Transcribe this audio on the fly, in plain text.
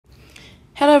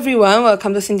Hello everyone,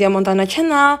 welcome to Cynthia Montana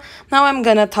channel. Now I'm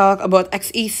gonna talk about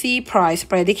XEC price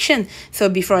prediction. So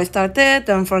before I started,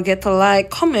 don't forget to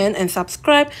like, comment, and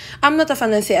subscribe. I'm not a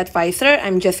financial advisor.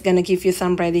 I'm just gonna give you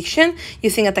some prediction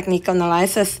using a technical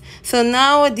analysis. So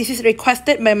now this is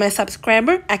requested by my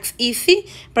subscriber XEC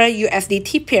per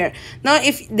USDT pair. Now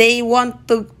if they want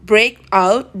to break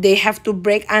out, they have to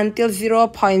break until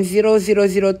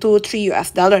 0.00023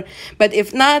 US dollar. But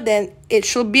if not, then it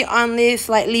should be only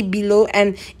slightly below,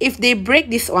 and if they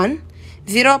break this one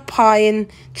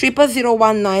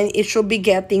 0.00019, it should be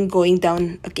going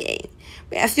down again.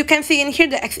 As you can see in here,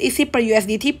 the XEC per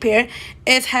USDT pair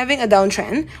is having a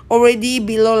downtrend already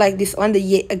below like this one,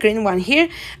 the green one here.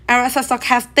 RSI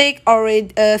stochastic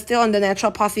already still on the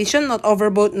natural position, not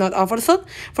overbought, not oversold.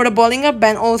 For the Bollinger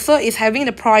Band also is having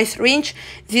the price range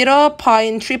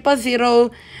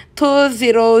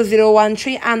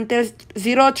 0.0002013 until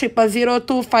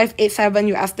 0.0002587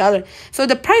 US dollar. So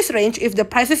the price range, if the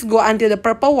prices go until the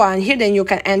purple one here, then you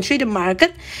can enter the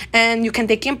market and you can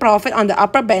take in profit on the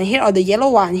upper band here, or the yellow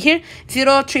one here,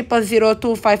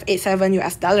 0.0002587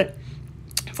 US dollar.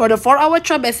 For the 4-hour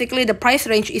chart, basically the price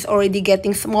range is already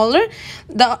getting smaller.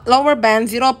 The lower band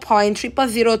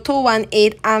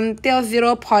 0.000218 until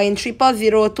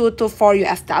 0.000224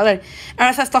 US dollar.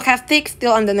 RSI stochastic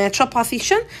still on the natural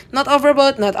position, not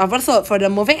overbought, not oversold. For the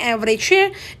moving average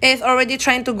here is already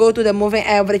trying to go to the moving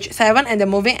average 7 and the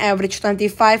moving average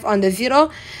 25 on the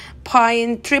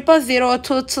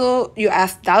 0.00022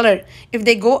 US dollar. If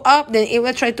they go up, then it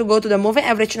will try to go to the moving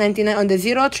average 99 on the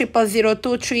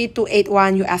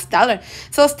 0.000232881 US dollar.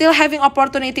 So still having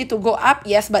opportunity to go up,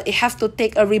 yes, but it has to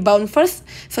take a rebound first,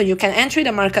 so you can enter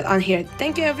the market on here.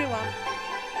 Thank you everyone.